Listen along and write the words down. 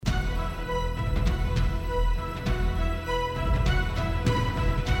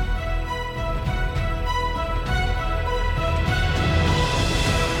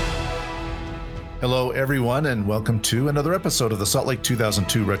Hello, everyone, and welcome to another episode of the Salt Lake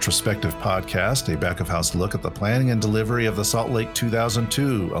 2002 Retrospective Podcast, a back-of-house look at the planning and delivery of the Salt Lake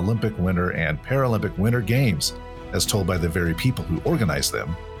 2002 Olympic Winter and Paralympic Winter Games, as told by the very people who organized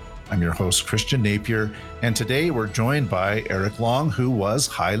them. I'm your host, Christian Napier, and today we're joined by Eric Long, who was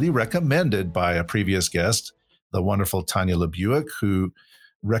highly recommended by a previous guest, the wonderful Tanya LeBuick, who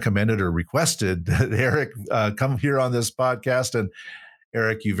recommended or requested that Eric come here on this podcast. And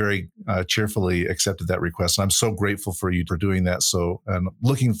Eric, you very cheerfully accepted that request. I'm so grateful for you for doing that. And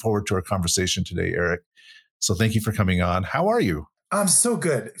looking forward to our conversation today, Eric. So thank you for coming on. How are you? I'm so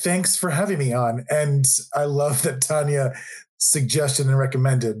good. Thanks for having me on. And I love that Tanya suggested and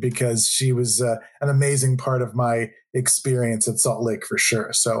recommended, because she was an amazing part of my experience at Salt Lake for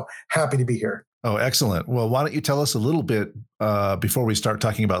sure. So happy to be here. Oh, excellent. Well, why don't you tell us a little bit before we start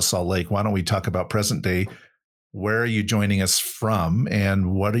talking about Salt Lake? Why don't we talk about present day? Where are you joining us from,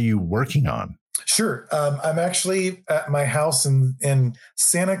 and what are you working on? Sure. I'm actually at my house in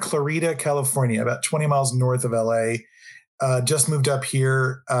Santa Clarita, California, about 20 miles north of LA. Just moved up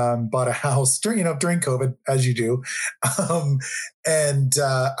here, bought a house during COVID, as you do. And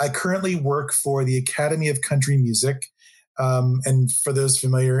I currently work for the Academy of Country Music. And for those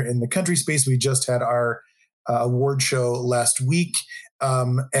familiar in the country space, we just had our award show last week.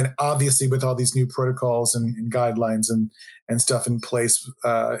 And obviously with all these new protocols and guidelines and stuff in place,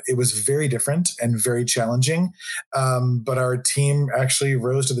 it was very different and very challenging. But our team actually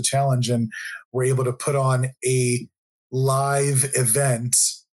rose to the challenge and were able to put on a live event.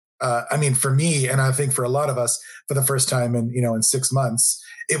 For me, and I think for a lot of us, for the first time in 6 months,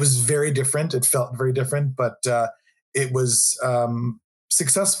 it was very different. It felt very different, but it was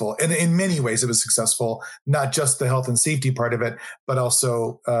successful. And in many ways, it was successful, not just the health and safety part of it, but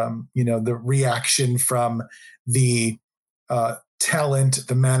also, the reaction from the talent,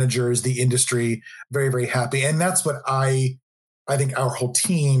 the managers, the industry, very, very happy. And that's what I think our whole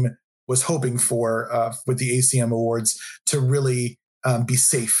team was hoping for with the ACM Awards, to really be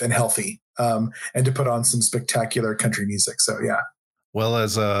safe and healthy and to put on some spectacular country music. So, yeah. Well,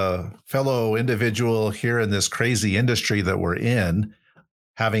 as a fellow individual here in this crazy industry that we're in,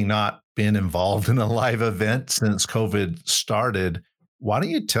 having not been involved in a live event since COVID started, why don't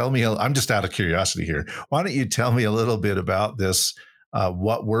you tell me, I'm just out of curiosity here, why don't you tell me a little bit about this?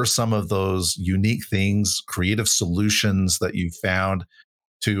 What were some of those unique things, creative solutions that you found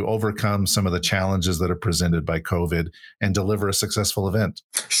to overcome some of the challenges that are presented by COVID and deliver a successful event?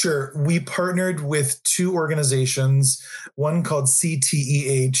 Sure. We partnered with two organizations, one called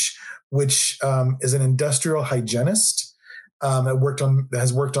CTEH, which is an industrial hygienist.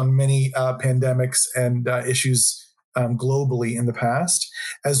 Has worked on many pandemics and issues globally in the past,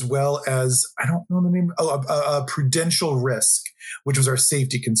 as well as, I don't know the name, Prudential Risk, which was our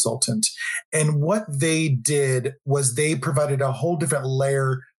safety consultant. And what they did was they provided a whole different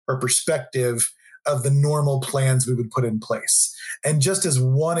layer or perspective of the normal plans we would put in place. And just as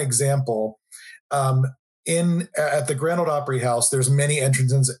one example, at the Grand Ole Opry House, there's many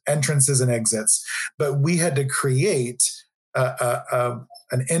entrances and exits, but we had to create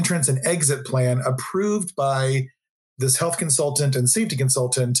an entrance and exit plan approved by this health consultant and safety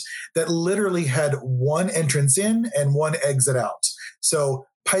consultant that literally had one entrance in and one exit out. So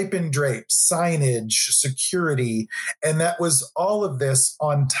pipe and drape, signage, security, and that was all of this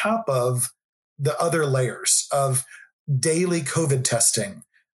on top of the other layers of daily COVID testing,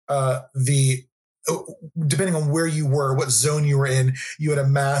 depending on where you were, what zone you were in, you had a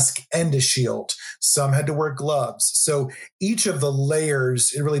mask and a shield. Some had to wear gloves. So each of the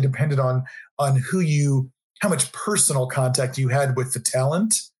layers, it really depended on how much personal contact you had with the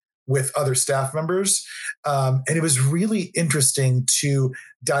talent, with other staff members. And it was really interesting to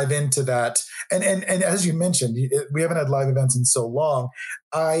dive into that. And as you mentioned, we haven't had live events in so long.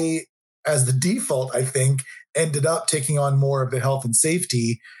 As the default, I think, ended up taking on more of the health and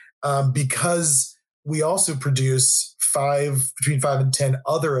safety because we also produce between 5 and 10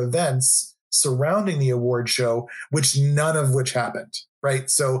 other events surrounding the award show, none of which happened.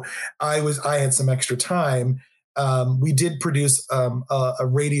 Right. So I had some extra time. We did produce a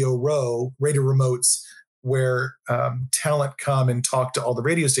radio remotes where talent come and talk to all the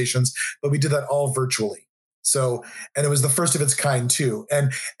radio stations, but we did that all virtually. So, and it was the first of its kind too.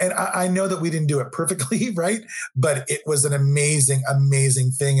 And I know that we didn't do it perfectly, right? But it was an amazing,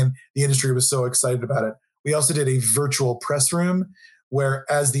 amazing thing. And the industry was so excited about it. We also did a virtual press room where,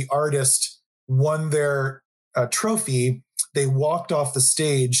 as the artist won their trophy, they walked off the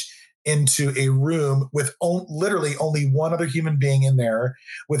stage into a room with literally only one other human being in there,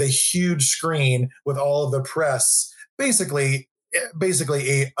 with a huge screen with all of the press basically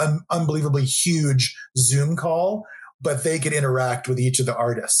basically unbelievably huge Zoom call, but they could interact with each of the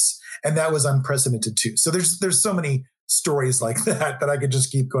artists. And that was unprecedented too. So there's so many stories like that I could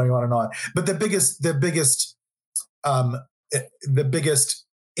just keep going on and on. But the biggest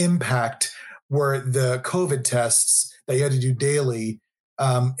impact were the COVID tests that you had to do daily.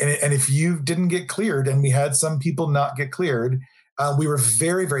 And if you didn't get cleared, and we had some people not get cleared, we were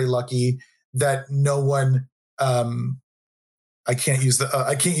very, very lucky that no one, I can't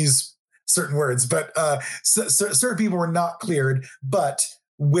use certain words, but certain people were not cleared, but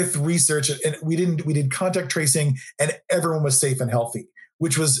with research, and we did contact tracing, and everyone was safe and healthy,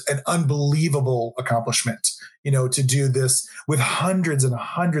 which was an unbelievable accomplishment, to do this with hundreds and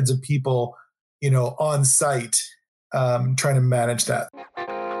hundreds of people, on site, trying to manage that.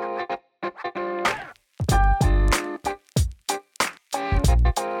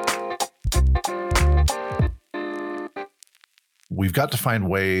 We've got to find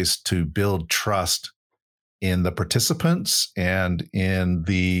ways to build trust in the participants and in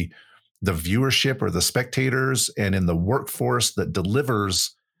the viewership or the spectators and in the workforce that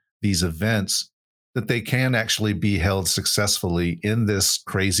delivers these events, that they can actually be held successfully in this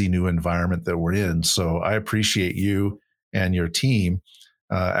crazy new environment that we're in. So I appreciate you and your team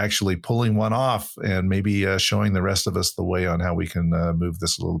actually pulling one off and maybe showing the rest of us the way on how we can move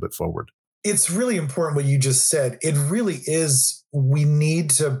this a little bit forward. It's really important what you just said. It really is. We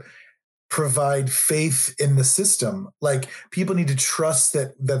need to provide faith in the system. Like, people need to trust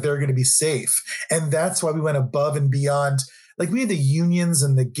that they're going to be safe. And that's why we went above and beyond. Like, we had the unions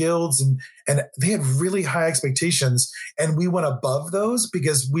and the guilds and they had really high expectations, and we went above those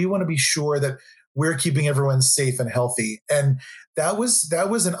because we want to be sure that we're keeping everyone safe and healthy. And that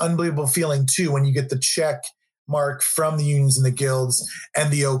was an unbelievable feeling too, when you get the check mark from the unions and the guilds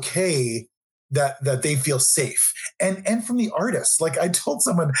and the okay that they feel safe. And from the artists. Like, I told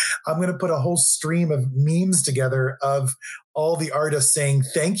someone, I'm going to put a whole stream of memes together of all the artists saying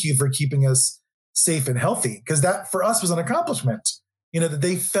thank you for keeping us safe and healthy, because that for us was an accomplishment, that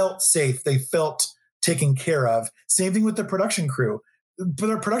they felt safe, they felt taken care of. Same thing with the production crew. But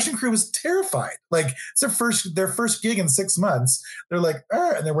our production crew was terrified. Like, it's their first gig in 6 months. They're like,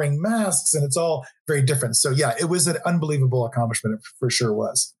 and they're wearing masks, and it's all very different. So yeah, it was an unbelievable accomplishment. It for sure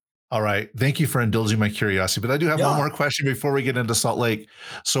was. All right. Thank you for indulging my curiosity. But I do have one more question before we get into Salt Lake.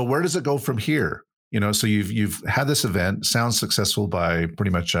 So where does it go from here? So you've had this event, sounds successful by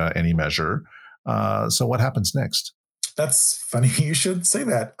pretty much any measure. So what happens next? That's funny you should say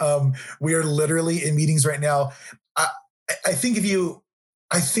that. We are literally in meetings right now. I think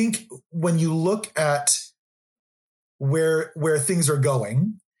when you look at where things are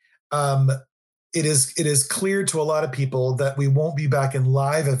going, it is clear to a lot of people that we won't be back in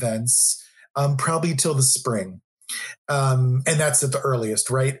live events probably till the spring. And that's at the earliest,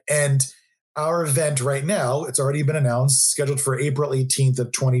 right? And our event right now, it's already been announced, scheduled for April 18th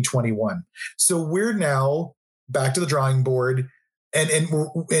of 2021. So we're now back to the drawing board.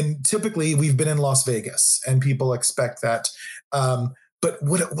 And typically we've been in Las Vegas, and people expect that. But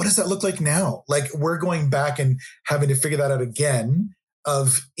what does that look like now? Like, we're going back and having to figure that out again.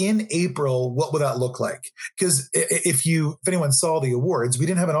 Of in April, what would that look like? Because if anyone saw the awards, we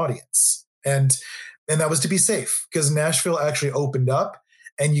didn't have an audience, and that was to be safe, because Nashville actually opened up,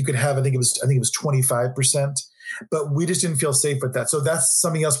 and you could have I think it was 25%, but we just didn't feel safe with that. So that's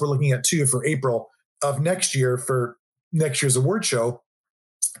something else we're looking at too for April of next year, for next year's award show,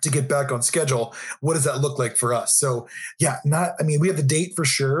 to get back on schedule. What does that look like for us? So yeah, we have the date for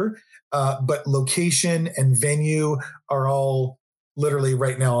sure, but location and venue are all literally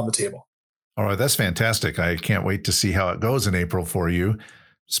right now on the table. All right. That's fantastic. I can't wait to see how it goes in April for you.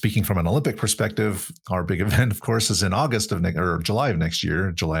 Speaking from an Olympic perspective, our big event, of course, is in July of next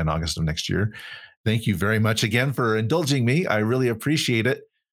year, July and August of next year. Thank you very much again for indulging me. I really appreciate it.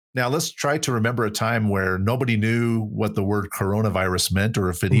 Now let's try to remember a time where nobody knew what the word coronavirus meant, or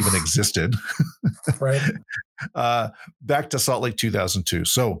if it even existed. Right. Back to Salt Lake 2002.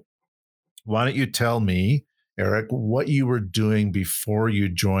 So why don't you tell me, Eric, what you were doing before you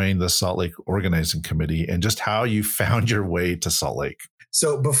joined the Salt Lake Organizing Committee, and just how you found your way to Salt Lake?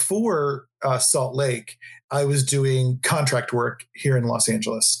 So before Salt Lake, I was doing contract work here in Los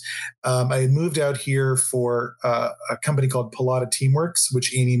Angeles. I had moved out here for a company called Pilata Teamworks,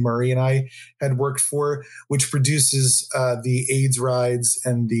 which Amy Murray and I had worked for, which produces the AIDS rides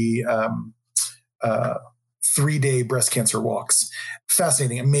and the 3-day breast cancer walks.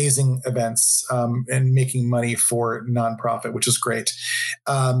 Fascinating, amazing events, and making money for nonprofit, which is great.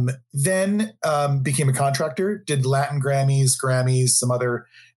 Then became a contractor, did Latin Grammys, some other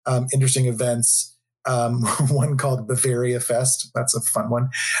interesting events. one called Bavaria Fest. That's a fun one.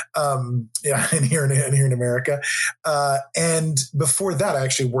 Yeah, and here in America. And before that, I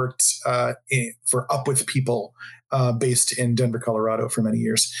actually worked for Up With People, based in Denver, Colorado for many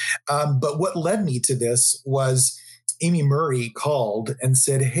years. But what led me to this was Amy Murray called and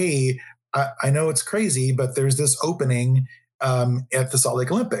said, "Hey, I know it's crazy, but there's this opening at the Salt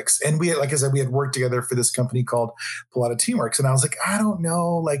Lake Olympics." And we had, like I said, we had worked together for this company called Pilata Teamworks. And I was like, I don't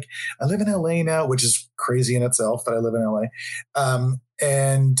know, like I live in LA now, which is crazy in itself that I live in LA.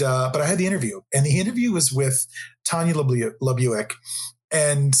 But I had the interview, and the interview was with Tanya Lebuick.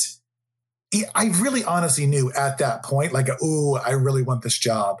 And I really honestly knew at that point, like, oh, I really want this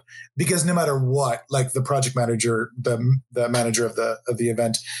job, because no matter what, like the project manager, the manager of the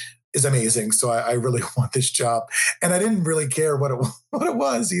event is amazing. So I really want this job. And I didn't really care what it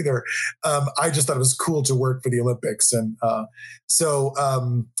was either. I just thought it was cool to work for the Olympics. And so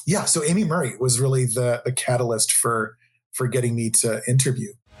Amy Murray was really the catalyst for getting me to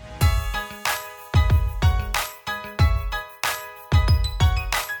interview.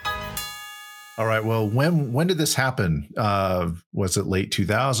 All right. Well, when did this happen? Was it late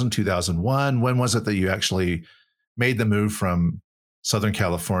 2000, 2001? When was it that you actually made the move from Southern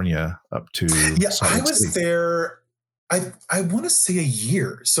California up to? Yeah, I was there. I want to say a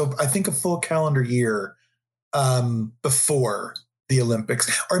year. So I think a full calendar year before the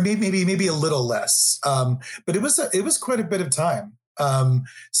Olympics, or maybe a little less. But it was quite a bit of time.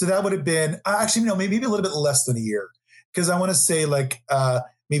 So that would have been maybe a little bit less than a year, because I want to say like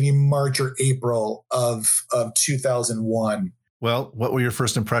maybe March or April of 2001. Well, what were your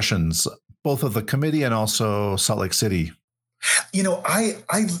first impressions, both of the committee and also Salt Lake City? I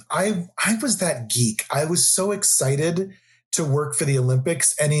was that geek. I was so excited to work for the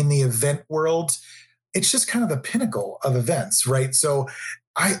Olympics, and in the event world, it's just kind of the pinnacle of events, right? So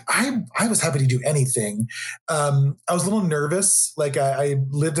I was happy to do anything. I was a little nervous. Like I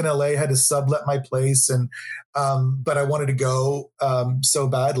lived in LA, had to sublet my place, and but I wanted to go so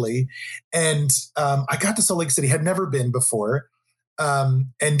badly. And I got to Salt Lake City, had never been before, and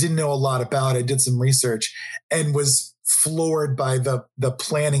didn't know a lot about it. Did some research and was floored by the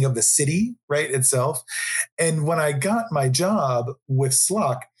planning of the city, right, itself. And when I got my job with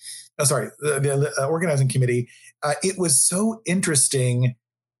SLOC, the organizing committee, it was so interesting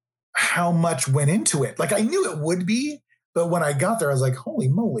how much went into it. Like I knew it would be, but when I got there, I was like, holy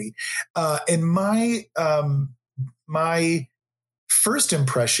moly. And my first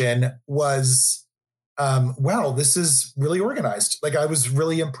impression was, wow, this is really organized. Like I was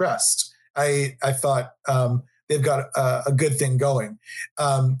really impressed. I thought, they've got a good thing going.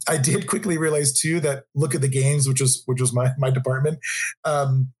 I did quickly realize too that Look at the Games, which was my department,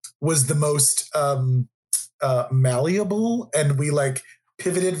 was the most malleable, and we like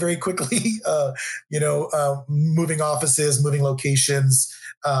pivoted very quickly. Moving offices, moving locations.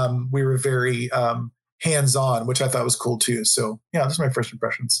 We were very hands-on, which I thought was cool too. So yeah, those are my first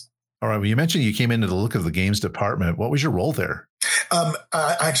impressions. All right. Well, you mentioned you came into the Look of the Games department. What was your role there?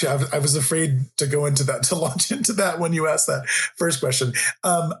 I was afraid to go into that, to launch into that when you asked that first question.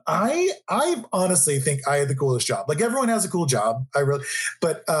 I honestly think I had the coolest job. Like everyone has a cool job.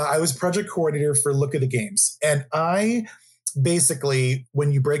 But I was project coordinator for Look at the Games. And I basically,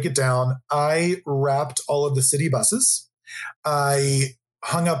 when you break it down, I wrapped all of the city buses. I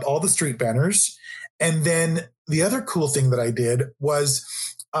hung up all the street banners. And then the other cool thing that I did was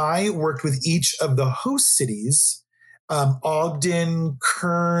I worked with each of the host cities, Ogden,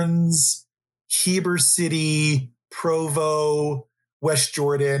 Kearns, Heber City, Provo, West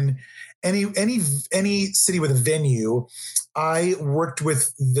Jordan, any city with a venue. I worked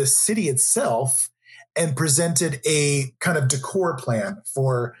with the city itself and presented a kind of decor plan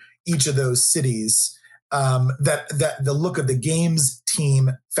for each of those cities that the Look of the Games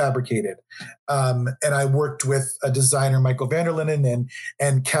team fabricated. And I worked with a designer, Michael Vanderlinden,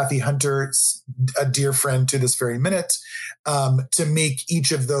 and Kathy Hunter, a dear friend to this very minute, to make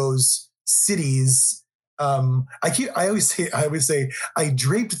each of those cities. I always say I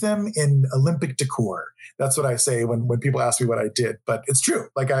draped them in Olympic decor. That's what I say when people ask me what I did, but it's true.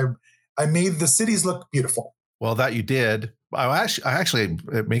 Like I made the cities look beautiful. Well, that you did. I actually,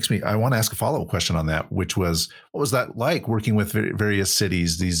 it makes me, I want to ask a follow-up question on that, which was, what was that like working with various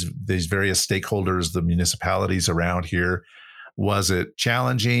cities, these various stakeholders, the municipalities around here? Was it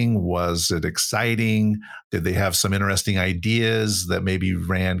challenging? Was it exciting? Did they have some interesting ideas that maybe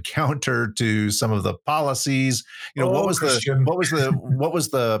ran counter to some of the policies? What was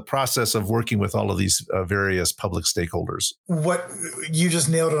the process of working with all of these various public stakeholders? What you just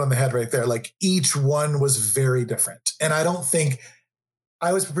nailed it on the head right there. Like each one was very different. And I don't think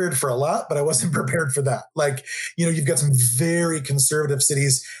I was prepared for a lot, but I wasn't prepared for that. Like, you've got some very conservative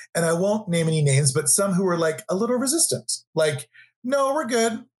cities, and I won't name any names, but some who were like a little resistant. Like, no, we're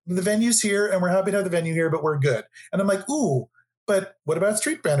good. The venue's here, and we're happy to have the venue here, but we're good. And I'm like, ooh, but what about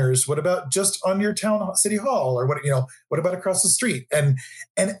street banners? What about just on your city hall, or what about across the street?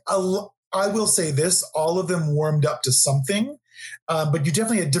 I will say this: all of them warmed up to something, but you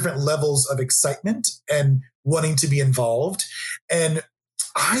definitely had different levels of excitement and wanting to be involved. And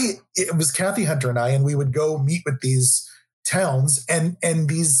it was Kathy Hunter and we would go meet with these towns and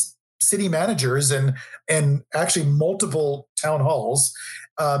these city managers and actually multiple town halls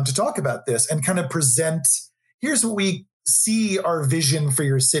to talk about this and kind of present, here's what we see our vision for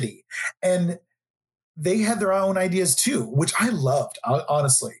your city. And they had their own ideas too, which I loved,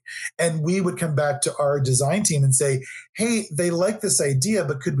 honestly. And we would come back to our design team and say, hey, they like this idea,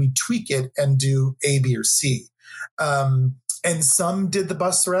 but could we tweak it and do A, B, or C? And some did the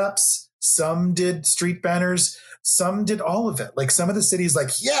bus wraps, some did street banners, some did all of it. Like some of the cities like,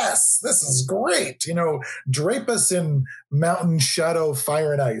 yes, this is great. Drape us in mountain shadow,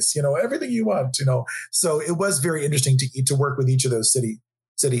 fire and ice, everything you want, So it was very interesting to work with each of those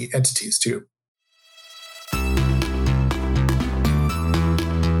city entities too.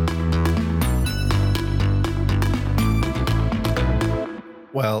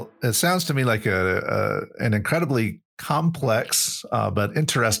 Well, it sounds to me like an incredibly complex but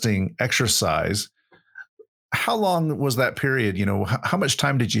interesting exercise. How long was that period? How much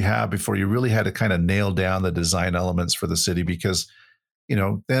time did you have before you really had to kind of nail down the design elements for the city? Because,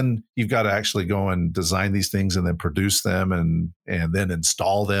 then you've got to actually go and design these things and then produce them and then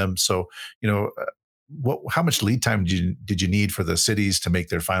install them. So, how much lead time did you need for the cities to make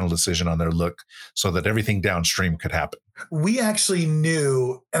their final decision on their look so that everything downstream could happen? We actually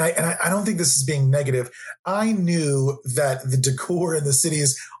knew, and I don't think this is being negative, I knew that the decor in the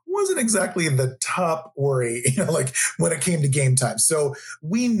cities wasn't exactly the top worry, like when it came to game time. So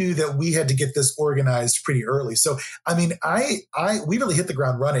we knew that we had to get this organized pretty early. So, I mean, we really hit the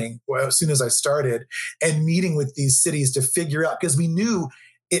ground running as soon as I started and meeting with these cities to figure out, because we knew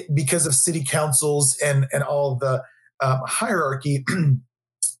it, because of city councils and all the hierarchy,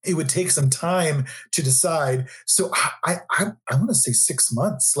 it would take some time to decide. So I want to say 6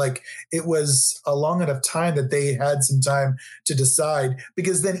 months. Like it was a long enough time that they had some time to decide,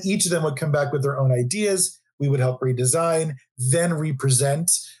 because then each of them would come back with their own ideas. We would help redesign, then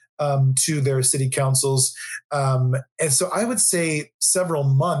represent to their city councils. And so I would say several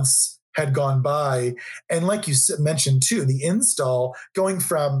months had gone by. And like you mentioned too, the install, going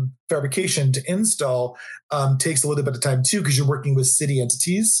from fabrication to install takes a little bit of time too, because you're working with city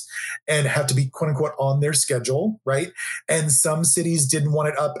entities and have to be quote unquote on their schedule, right? And some cities didn't want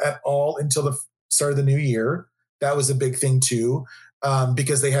it up at all until the start of the new year. That was a big thing too,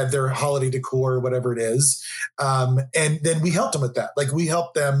 because they had their holiday decor or whatever it is. And then we helped them with that. Like we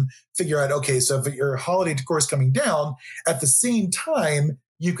helped them figure out, okay, so if your holiday decor is coming down, at the same time,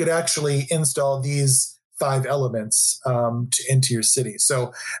 you could actually install these 5 elements into your city.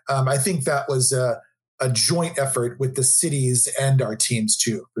 So I think that was a joint effort with the cities and our teams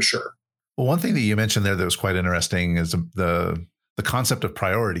too, for sure. Well, one thing that you mentioned there that was quite interesting is the concept of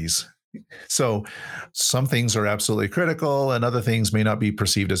priorities. So some things are absolutely critical and other things may not be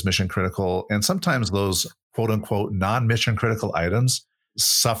perceived as mission critical. And sometimes those quote unquote non-mission critical items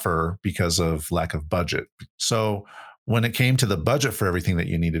suffer because of lack of budget. So when it came to the budget for everything that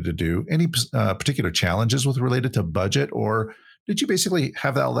you needed to do, any particular challenges with related to budget, or did you basically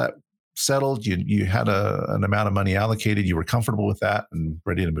have all that settled? You had an amount of money allocated, you were comfortable with that and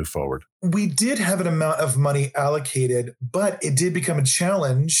ready to move forward? We did have an amount of money allocated, but it did become a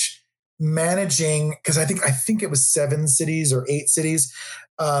challenge managing, because I think it was 7 cities or 8 cities.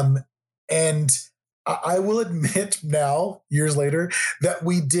 And I will admit now, years later, that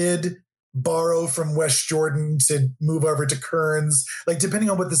we did borrow from West Jordan to move over to Kearns, like depending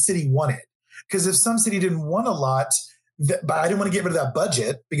on what the city wanted. Because if some city didn't want a lot, but I didn't want to get rid of that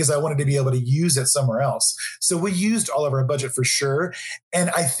budget because I wanted to be able to use it somewhere else. So we used all of our budget for sure. And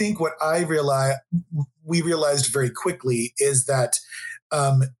I think what we realized very quickly is that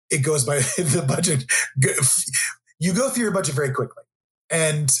it goes by the budget. You go through your budget very quickly.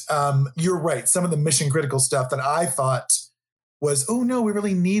 And you're right. Some of the mission critical stuff that I thought was, oh no, we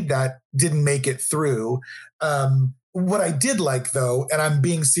really need that, didn't make it through. What I did like though, and I'm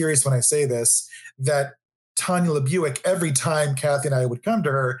being serious when I say this, that Tanya LeBuick, every time Kathy and I would come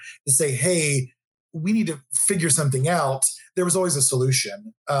to her to say, hey, we need to figure something out, there was always a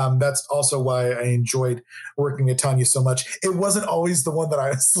solution. That's also why I enjoyed working with Tanya so much. It wasn't always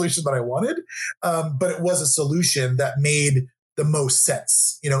the solution that I wanted, but it was a solution that made the most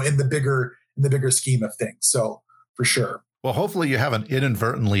sense, in the bigger scheme of things. So for sure. Well, hopefully you haven't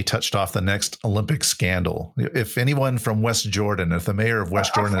inadvertently touched off the next Olympic scandal. If anyone from West Jordan, if the mayor of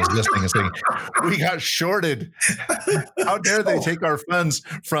West Jordan is listening and saying, we got shorted, how dare they take our funds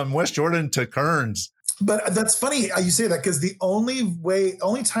from West Jordan to Kearns? But that's funny you say that, because the only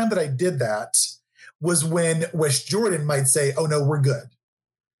time that I did that was when West Jordan might say, oh no, we're good.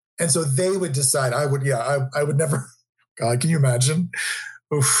 And so they would decide. I would never, God, can you imagine?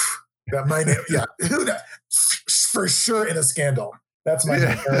 Oof. That might, yeah, for sure in a scandal. That's my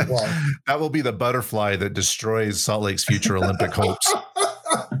That will be the butterfly that destroys Salt Lake's future Olympic hopes.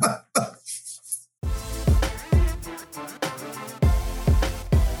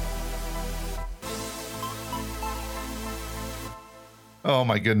 Oh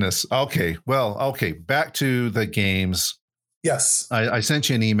my goodness. Okay. Well, okay. Back to the games. Yes. I sent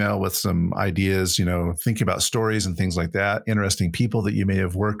you an email with some ideas, thinking about stories and things like that. Interesting people that you may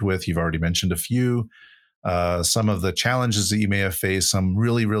have worked with. You've already mentioned a few. Some of the challenges that you may have faced, some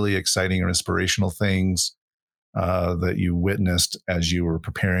really, really exciting or inspirational things that you witnessed as you were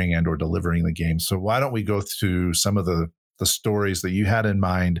preparing and or delivering the game. So why don't we go through some of the stories that you had in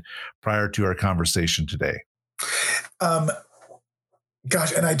mind prior to our conversation today?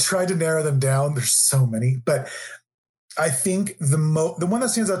 Gosh, and I tried to narrow them down. There's so many, but I think the one that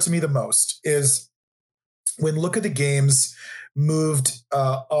stands out to me the most is when Look at the Games moved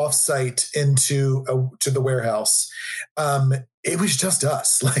offsite into to the warehouse. It was just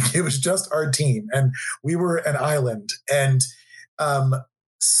us, like it was just our team, and we were an island, and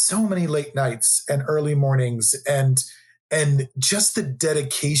so many late nights and early mornings, and just the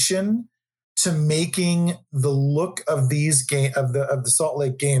dedication to making the look of these of the Salt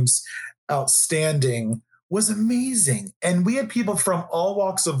Lake Games outstanding was amazing. And we had people from all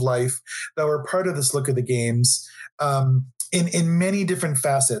walks of life that were part of this Look at the Games in many different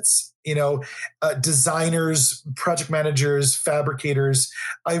facets, designers, project managers, fabricators.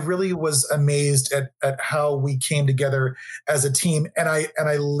 I really was amazed at how we came together as a team. And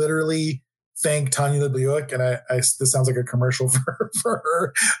I literally thank Tanya LeBuick, and this sounds like a commercial for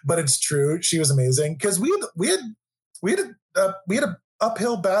her, but it's true. She was amazing, because we had a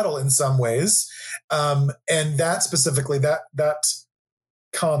uphill battle in some ways. And that specifically, that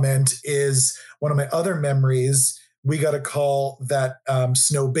comment is one of my other memories. We got a call that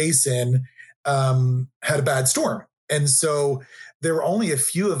Snow Basin had a bad storm. And so there were only a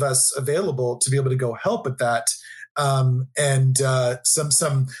few of us available to be able to go help with that. And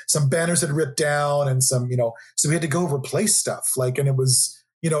some banners had ripped down, and so we had to go replace stuff. And it was,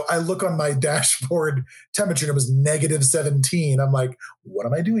 I look on my dashboard temperature and it was -17. I'm like, what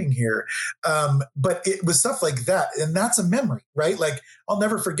am I doing here? But it was stuff like that. And that's a memory, right? I'll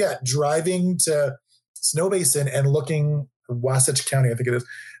never forget driving to Snow Basin and looking, Wasatch County, I think it is,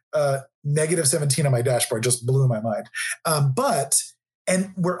 -17 on my dashboard just blew my mind.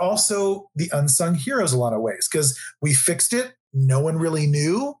 And we're also the unsung heroes a lot of ways, because we fixed it. No one really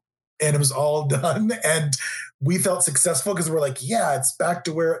knew, and it was all done. And we felt successful because we're like, yeah, it's back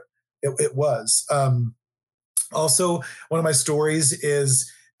to where it was. Also, one of my stories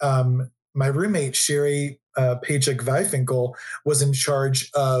is my roommate, Sherry Paycheck Veifinkel, was in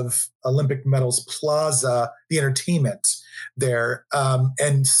charge of Olympic Medals Plaza, the entertainment there.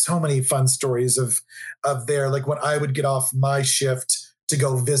 And so many fun stories of there. Like when I would get off my shift to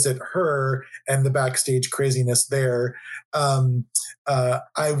go visit her and the backstage craziness there.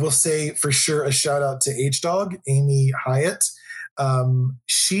 I will say for sure a shout out to H-Dog, Amy Hyatt.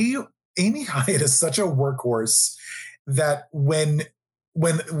 Amy Hyatt is such a workhorse that when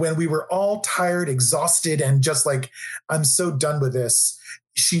we were all tired, exhausted, and just like, I'm so done with this,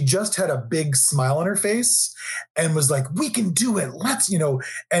 she just had a big smile on her face and was like, we can do it. Let's,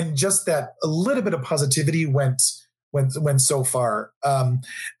 and just that a little bit of positivity went so far.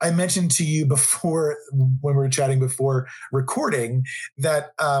 I mentioned to you before, when we were chatting before recording,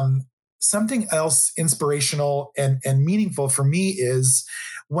 that something else inspirational and meaningful for me is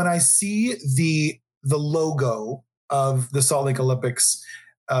when I see the logo of the Salt Lake Olympics.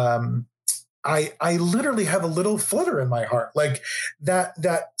 I literally have a little flutter in my heart, like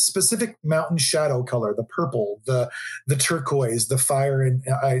that specific mountain shadow color, the purple, the turquoise, the fire. And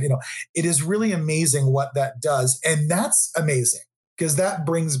it is really amazing what that does. And that's amazing because that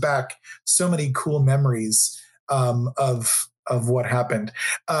brings back so many cool memories of what happened.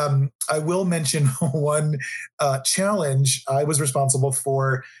 I will mention one challenge. I was responsible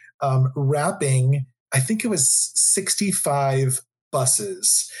for wrapping, I think it was 65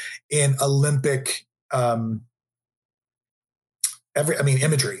 buses in Olympic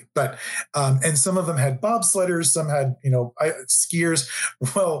imagery, but and some of them had bobsledders, some had skiers.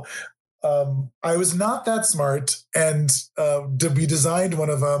 Well, I was not that smart, and we designed one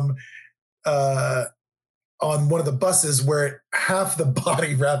of them on one of the buses where half the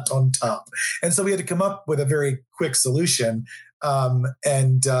body wrapped on top, and so we had to come up with a very quick solution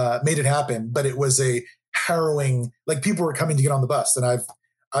and made it happen. But it was a harrowing. Like, people were coming to get on the bus, and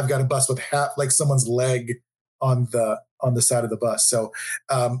I've got a bus with half, like, someone's leg on the side of the bus. So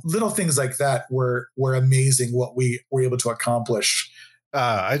little things like that were amazing what we were able to accomplish.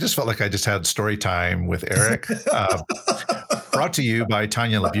 I just felt like I just had story time with Eric, brought to you by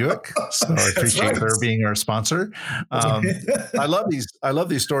Tanya LeBuick. So I appreciate her being our sponsor. I love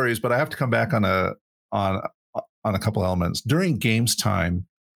these stories, but I have to come back on a couple elements. During games time,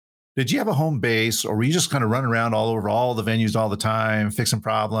 did you have a home base, or were you just kind of running around all over all the venues all the time, fixing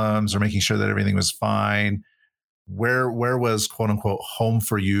problems or making sure that everything was fine? Where was, quote unquote, home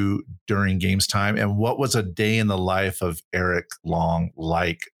for you during games time? And what was a day in the life of Eric Long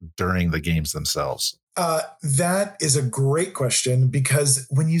like during the games themselves? That is a great question, because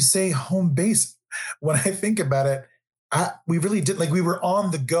when you say home base, when I think about it, we really did, like, we were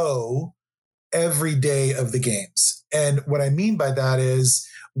on the go every day of the games. And what I mean by that is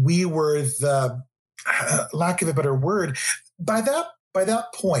we were the, lack of a better word, by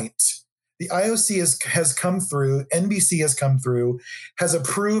that point, the IOC has come through, NBC has come through, has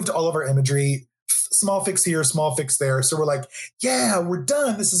approved all of our imagery, small fix here, small fix there. So we're like, yeah, we're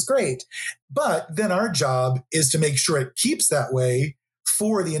done. This is great. But then our job is to make sure it keeps that way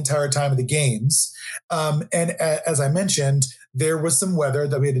for the entire time of the games. And as I mentioned, there was some weather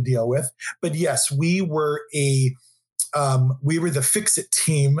that we had to deal with. But yes, we were the fix-it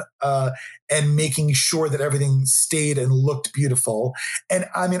team, and making sure that everything stayed and looked beautiful. And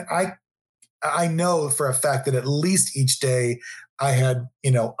I mean, I know for a fact that at least each day I had,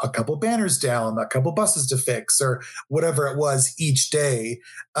 a couple banners down, a couple buses to fix, or whatever it was each day.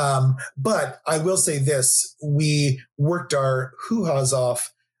 But I will say this, we worked our hoo-has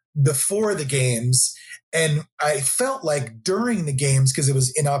off before the games. And I felt like during the games, because it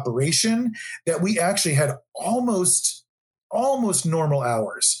was in operation, that we actually had almost normal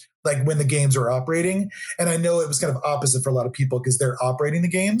hours, like when the games were operating. And I know it was kind of opposite for a lot of people because they're operating the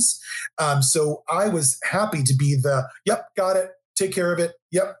games. So I was happy to be yep, got it, take care of it.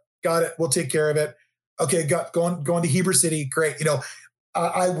 Yep, got it, we'll take care of it. Okay, going to Heber City, great.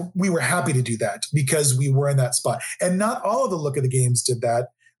 We were happy to do that because we were in that spot. And not all of the look of the games did that,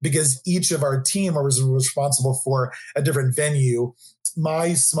 because each of our team was responsible for a different venue.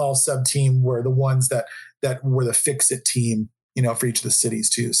 My small sub team were the ones that were the fix-it team, for each of the cities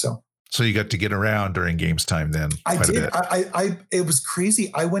too. So you got to get around during games time then. I did. It was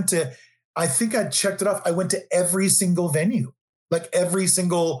crazy. I think I checked it off. I went to every single venue, like every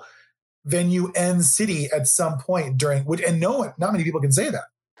single venue and city at some point and not many people can say that.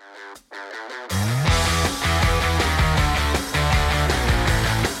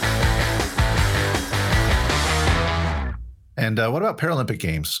 And what about Paralympic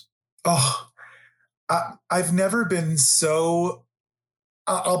Games? Oh, I've never been so,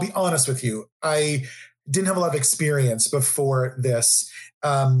 I'll be honest with you. I didn't have a lot of experience before this,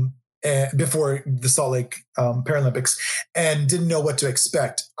 before the Salt Lake Paralympics, and didn't know what to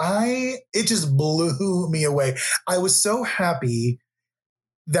expect. It just blew me away. I was so happy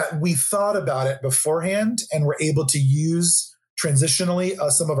that we thought about it beforehand and were able to use transitionally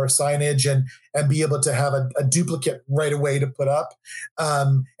some of our signage and be able to have a duplicate right away to put up.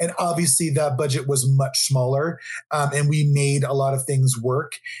 And obviously that budget was much smaller, and we made a lot of things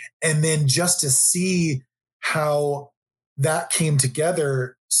work. And then just to see how that came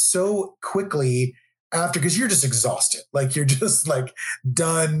together so quickly after, because you're just exhausted, like you're just like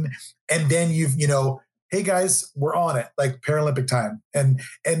done. And then hey guys, we're on it, like Paralympic time. And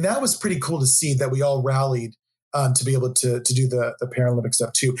that was pretty cool to see that we all rallied to be able to do the Paralympic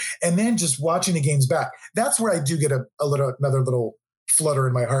stuff too. And then just watching the games back, that's where I do get another little flutter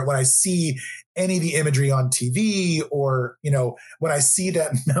in my heart when I see any of the imagery on TV, or, when I see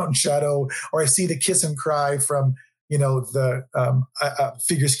that mountain shadow, or I see the kiss and cry from, the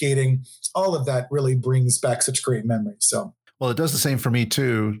figure skating. All of that really brings back such great memories. So, well, it does the same for me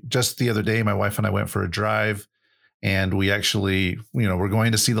too. Just the other day, my wife and I went for a drive, and we actually, we're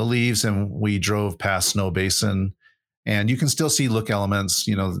going to see the leaves, and we drove past Snow Basin, and you can still see look elements,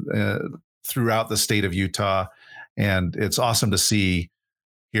 throughout the state of Utah. And it's awesome to see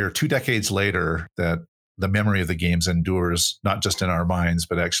here 2 decades later that the memory of the games endures, not just in our minds,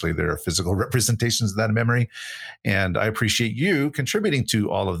 but actually there are physical representations of that memory. And I appreciate you contributing to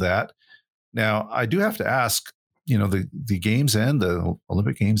all of that. Now, I do have to ask, the games end, the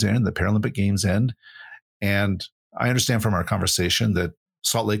Olympic Games end, the Paralympic Games end. And I understand from our conversation that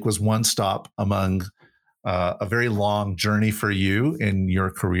Salt Lake was one stop among a very long journey for you in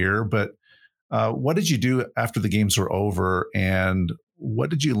your career. But what did you do after the games were over? And what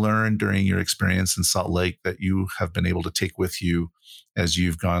did you learn during your experience in Salt Lake that you have been able to take with you as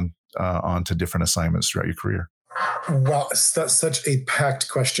you've gone on to different assignments throughout your career? Wow, that's such a packed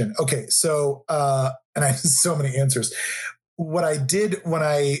question. Okay, so and I have so many answers. What I did when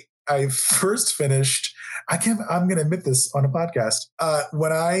I first finished, I'm going to admit this on a podcast.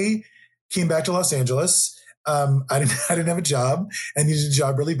 When I came back to Los Angeles, I didn't have a job and needed a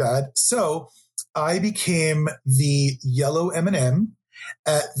job really bad, so I became the yellow M&M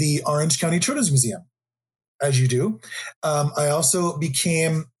at the Orange County Children's Museum, as you do. I also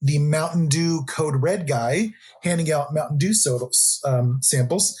became the Mountain Dew Code Red guy, handing out Mountain Dew soda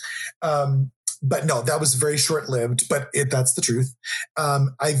samples. But no, that was very short-lived, but that's the truth.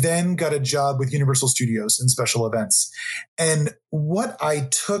 I then got a job with Universal Studios in special events. And what I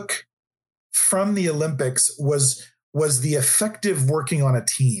took from the Olympics was the effective working on a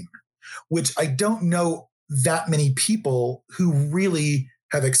team, which I don't know that many people who really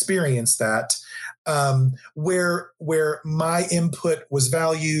have experienced that, where my input was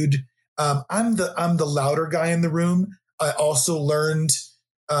valued. I'm the louder guy in the room. I also learned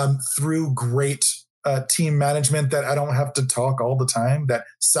through great team management that I don't have to talk all the time, that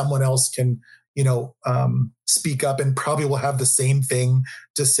someone else can, speak up and probably will have the same thing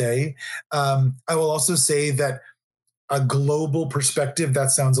to say. I will also say that a global perspective,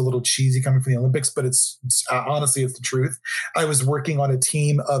 that sounds a little cheesy coming from the Olympics, but it's honestly, it's the truth. I was working on a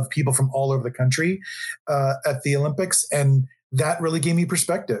team of people from all over the country at the Olympics, and that really gave me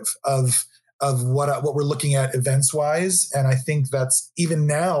perspective of what we're looking at events wise. And I think that's even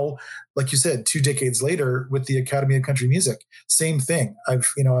now, like you said, 2 decades later with the Academy of Country Music, same thing.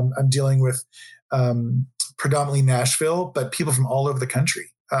 I'm dealing with predominantly Nashville, but people from all over the country.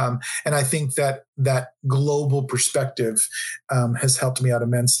 And I think that global perspective has helped me out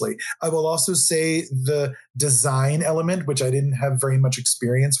immensely. I will also say the design element, which I didn't have very much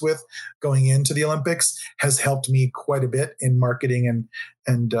experience with going into the Olympics, has helped me quite a bit in marketing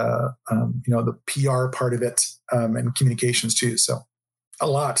and the PR part of it and communications too. So a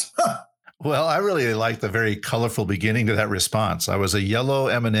lot. Well, I really like the very colorful beginning to that response. I was a yellow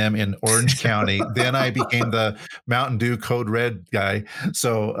M&M in Orange County. Then I became the Mountain Dew Code Red guy.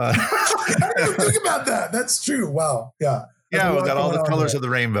 So I didn't think about that. That's true. Wow. Yeah. Yeah, we got all the colors of the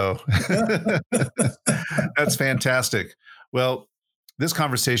rainbow. That's fantastic. Well, this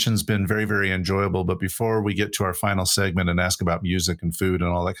conversation's been very, very enjoyable. But before we get to our final segment and ask about music and food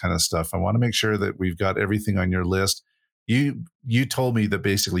and all that kind of stuff, I want to make sure that we've got everything on your list. You told me that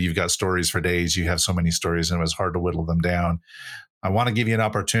basically you've got stories for days. You have so many stories and it was hard to whittle them down. I want to give you an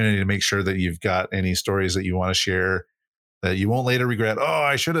opportunity to make sure that you've got any stories that you want to share that you won't later regret. Oh,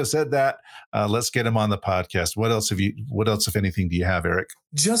 I should have said that. Let's get them on the podcast. What else, if anything, do you have, Eric?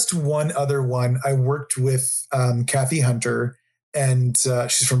 Just one other one. I worked with Kathy Hunter, and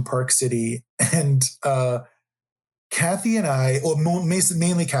she's from Park City. And Kathy and I, or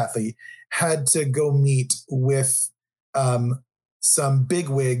mainly Kathy, had to go meet with some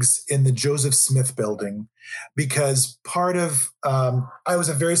bigwigs in the Joseph Smith building, because part of, I was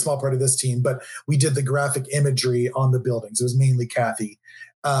a very small part of this team, but we did the graphic imagery on the buildings. It was mainly Kathy.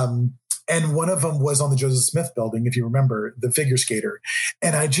 And one of them was on the Joseph Smith building, if you remember, the figure skater.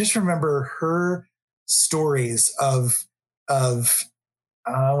 And I just remember her stories of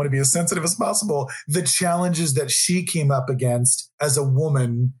I want to be as sensitive as possible, the challenges that she came up against as a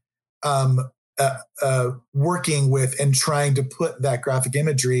woman, working with and trying to put that graphic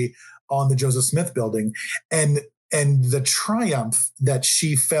imagery on the Joseph Smith building, and the triumph that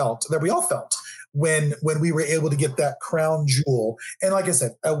she felt, that we all felt when we were able to get that crown jewel. And like I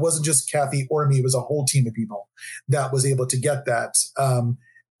said, it wasn't just Kathy or me, it was a whole team of people that was able to get that,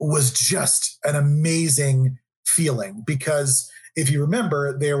 was just an amazing feeling. Because if you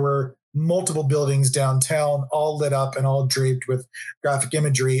remember, there were multiple buildings downtown, all lit up and all draped with graphic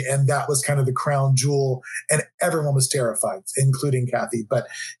imagery. And that was kind of the crown jewel. And everyone was terrified, including Kathy. But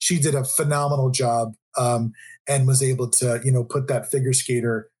she did a phenomenal job and was able to, put that figure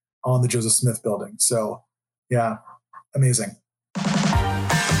skater on the Joseph Smith building. So, yeah, amazing.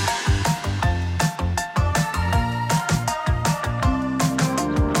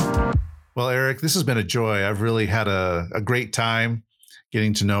 Well, Eric, this has been a joy. I've really had a great time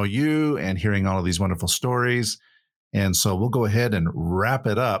getting to know you and hearing all of these wonderful stories. And so we'll go ahead and wrap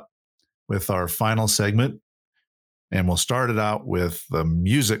it up with our final segment. And we'll start it out with the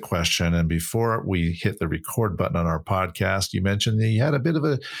music question. And before we hit the record button on our podcast, you mentioned that you had a bit of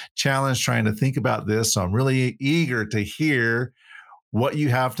a challenge trying to think about this. So I'm really eager to hear what you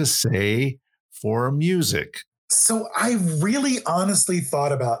have to say for music. So I really honestly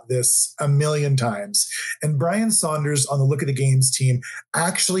thought about this a million times. And Brian Saunders on the Look at the Games team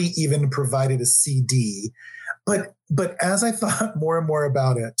actually even provided a CD. But as I thought more and more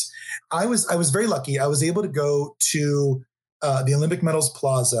about it, I was very lucky. I was able to go to the Olympic Metals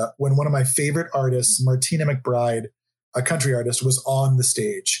Plaza when one of my favorite artists, Martina McBride, a country artist, was on the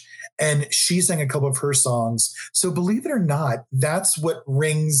stage. And she sang a couple of her songs. So believe it or not, that's what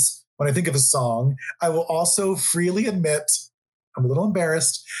rings when I think of a song. I will also freely admit, I'm a little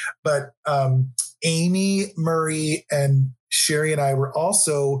embarrassed, but Amy Murray and Sherry and I were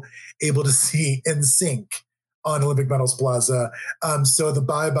also able to see NSYNC on Olympic Metals Plaza. So the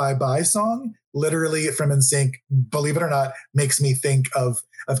Bye Bye Bye song, literally from NSYNC, believe it or not, makes me think of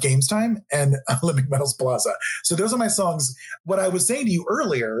Games Time and Olympic Metals Plaza. So those are my songs. What I was saying to you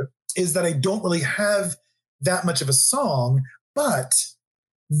earlier is that I don't really have that much of a song, but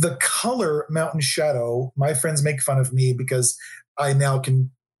the color Mountain Shadow, my friends make fun of me because I now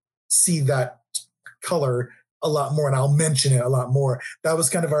can see that color a lot more, and I'll mention it a lot more. That was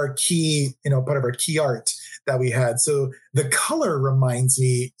kind of our key, part of our key art that we had. So the color reminds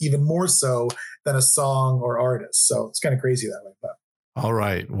me even more so than a song or artist. So it's kind of crazy that way. But. All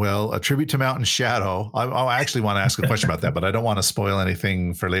right. Well, a tribute to Mountain Shadow. I actually want to ask a question about that, but I don't want to spoil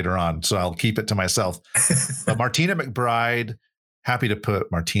anything for later on. So I'll keep it to myself. Martina McBride, happy to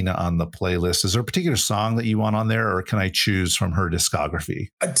put Martina on the playlist. Is there a particular song that you want on there, or can I choose from her discography?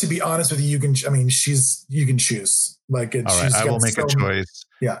 To be honest with you, you can choose. Like, all right, I will make a choice.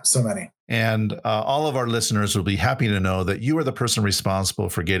 Yeah, so many. And all of our listeners will be happy to know that you are the person responsible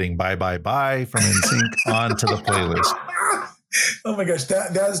for getting Bye Bye Bye from NSYNC onto the playlist. Oh my gosh,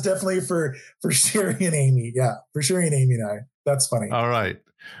 that is definitely for Sherry and Amy. Yeah, for Sherry and Amy and I. That's funny. All right,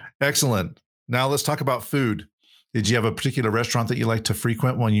 excellent. Now let's talk about food. Did you have a particular restaurant that you like to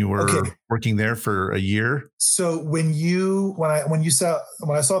frequent when you were working there for a year? So when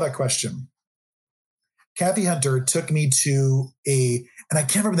I saw that question, Kathy Hunter took me to and I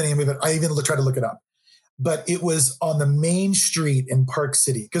can't remember the name of it. I even tried to look it up, but it was on the main street in Park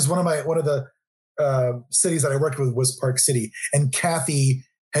City, because one of the cities that I worked with was Park City, and Kathy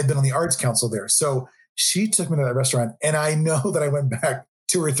had been on the Arts Council there. So she took me to that restaurant, and I know that I went back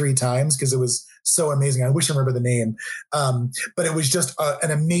 2 or 3 times because it was so amazing. I wish I remember the name. But it was just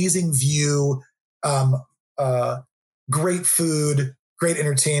an amazing view, great food, great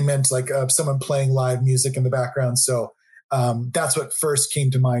entertainment, like someone playing live music in the background. So that's what first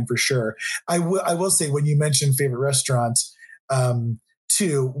came to mind for sure. I will say, when you mentioned favorite restaurants,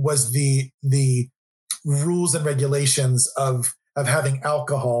 too, was the rules and regulations of having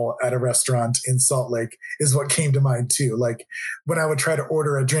alcohol at a restaurant in Salt Lake is what came to mind too. Like when I would try to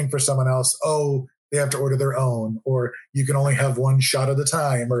order a drink for someone else, they have to order their own, or you can only have 1 shot at a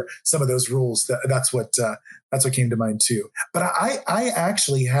time, or some of those rules. That's what came to mind too. But I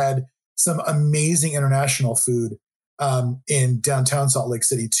actually had some amazing international food in downtown Salt Lake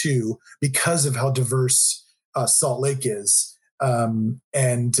City too, because of how diverse Salt Lake is.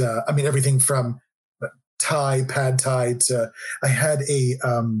 Everything from pad Thai to, I had a,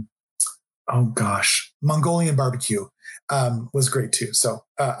 Mongolian barbecue was great too. So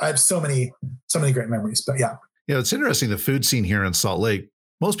I have so many great memories, but yeah. It's interesting, the food scene here in Salt Lake.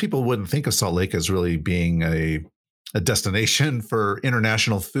 Most people wouldn't think of Salt Lake as really being a destination for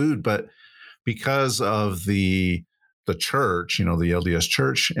international food, but because of the church, the LDS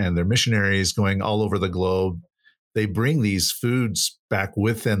church and their missionaries going all over the globe, they bring these foods back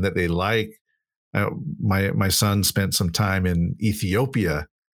with them that they like. My son spent some time in Ethiopia,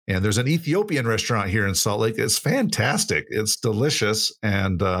 and there's an Ethiopian restaurant here in Salt Lake. It's fantastic. It's delicious,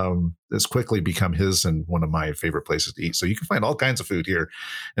 and it's quickly become his and one of my favorite places to eat. So you can find all kinds of food here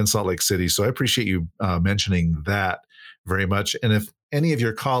in Salt Lake City. So I appreciate you mentioning that very much. And if any of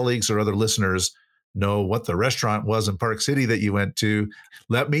your colleagues or other listeners know what the restaurant was in Park City that you went to,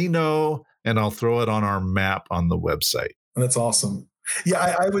 let me know, and I'll throw it on our map on the website. That's awesome.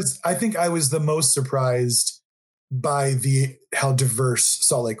 Yeah, I think I was the most surprised by how diverse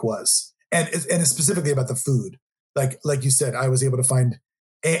Salt Lake was, and specifically about the food. Like you said, I was able to find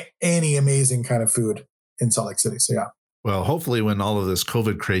any amazing kind of food in Salt Lake City. So yeah. Well, hopefully when all of this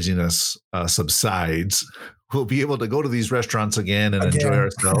COVID craziness subsides, we'll be able to go to these restaurants again and enjoy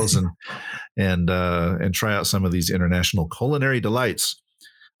ourselves and try out some of these international culinary delights.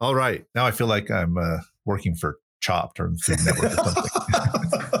 All right. Now I feel like I'm working for Chopped or Food Network or something.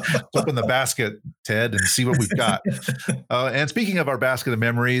 open the basket, Ted, and see what we've got. And speaking of our basket of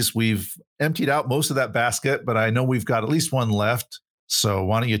memories, we've emptied out most of that basket, but I know we've got at least one left. So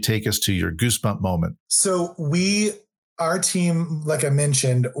why don't you take us to your goosebump moment? So our team, like I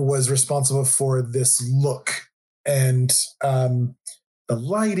mentioned, was responsible for this look and the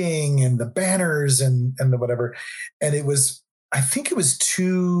lighting and the banners and the whatever. And it was, I think it was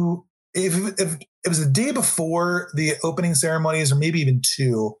if it was the day before the opening ceremonies, or maybe even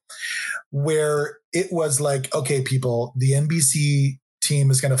two, where it was like, okay, people, the NBC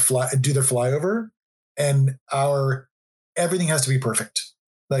team is going to do their flyover, and everything has to be perfect.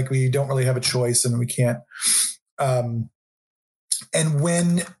 Like, we don't really have a choice, and we can't. And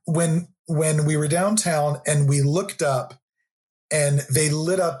when we were downtown and we looked up, and they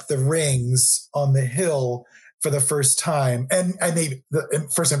lit up the rings on the hill for the first time, and maybe the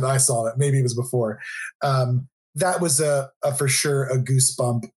first time that I saw it, maybe it was before. That was for sure a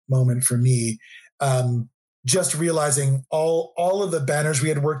goosebump moment for me. Just realizing all of the banners we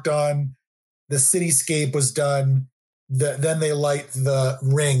had worked on, the cityscape was done. Then they light the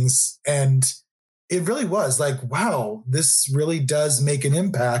rings, and it really was like, wow, this really does make an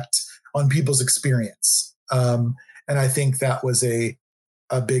impact on people's experience. And I think that was a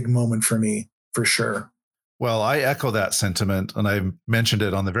big moment for me, for sure. Well, I echo that sentiment, and I mentioned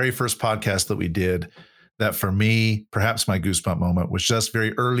it on the very first podcast that we did, that for me, perhaps my goosebump moment was just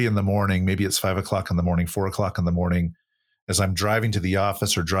very early in the morning. Maybe it's 5 o'clock in the morning, 4 o'clock in the morning, as I'm driving to the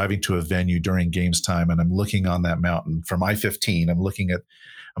office or driving to a venue during games time, and I'm looking on that mountain from I-15. I'm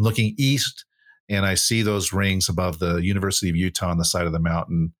looking east, and I see those rings above the University of Utah on the side of the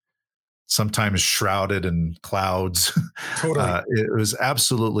mountain, sometimes shrouded in clouds. Totally. It was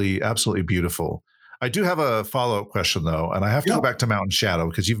absolutely, absolutely beautiful. I do have a follow-up question, though, and I have to go back to Mountain Shadow,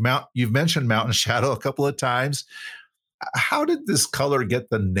 because you've mentioned Mountain Shadow a couple of times. How did this color get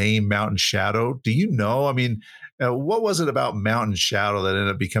the name Mountain Shadow? Do you know? I mean, what was it about Mountain Shadow that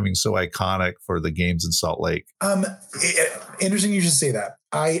ended up becoming so iconic for the games in Salt Lake? Interesting you should say that.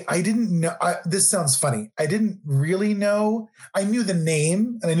 I didn't know. This sounds funny. I didn't really know. I knew the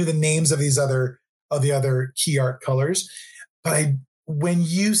name, and I knew the names of the other key art colors, but when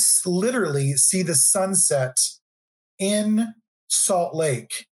you literally see the sunset in Salt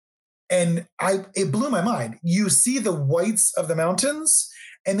Lake, and it blew my mind. You see the whites of the mountains,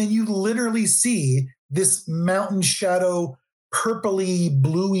 and then you literally see this Mountain Shadow purpley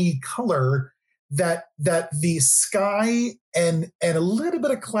bluey color that the sky and a little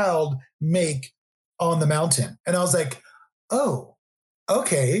bit of cloud make on the mountain. And I was like, oh,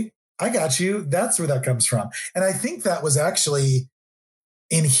 okay, I got you. That's where that comes from. And I think that was actually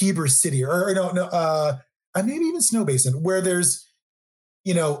in Heber City, or maybe even Snow Basin, where there's,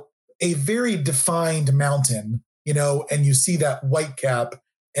 a very defined mountain, and you see that white cap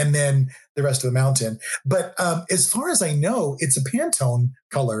and then the rest of the mountain. But as far as I know, it's a Pantone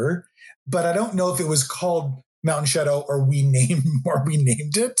color, but I don't know if it was called Mountain Shadow or we named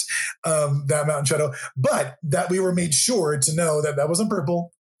it that Mountain Shadow, but that we were made sure to know that wasn't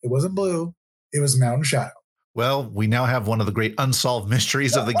purple, it wasn't blue, it was Mountain Shadow. Well, we now have one of the great unsolved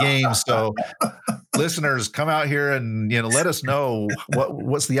mysteries of the game. So listeners, come out here and let us know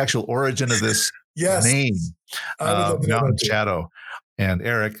what's the actual origin of this name, Mountain Shadow. And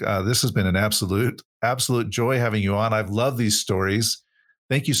Eric, this has been an absolute joy having you on. I've loved these stories.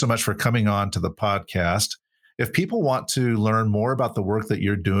 Thank you so much for coming on to the podcast. If people want to learn more about the work that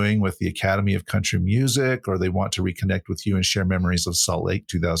you're doing with the Academy of Country Music, or they want to reconnect with you and share memories of Salt Lake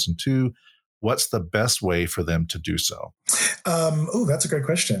 2002, what's the best way for them to do so? That's a great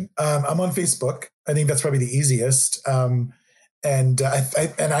question. I'm on Facebook. I think that's probably the easiest. And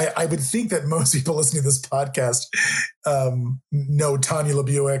I would think that most people listening to this podcast know Tanya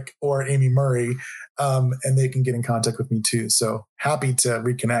LeBuick or Amy Murray, and they can get in contact with me too. So happy to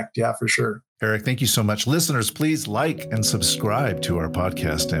reconnect. Yeah, for sure. Eric, thank you so much. Listeners, please like and subscribe to our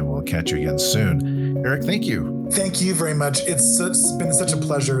podcast, and we'll catch you again soon. Eric, thank you. Thank you very much. It's been such a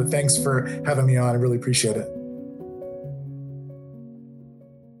pleasure. Thanks for having me on. I really appreciate it.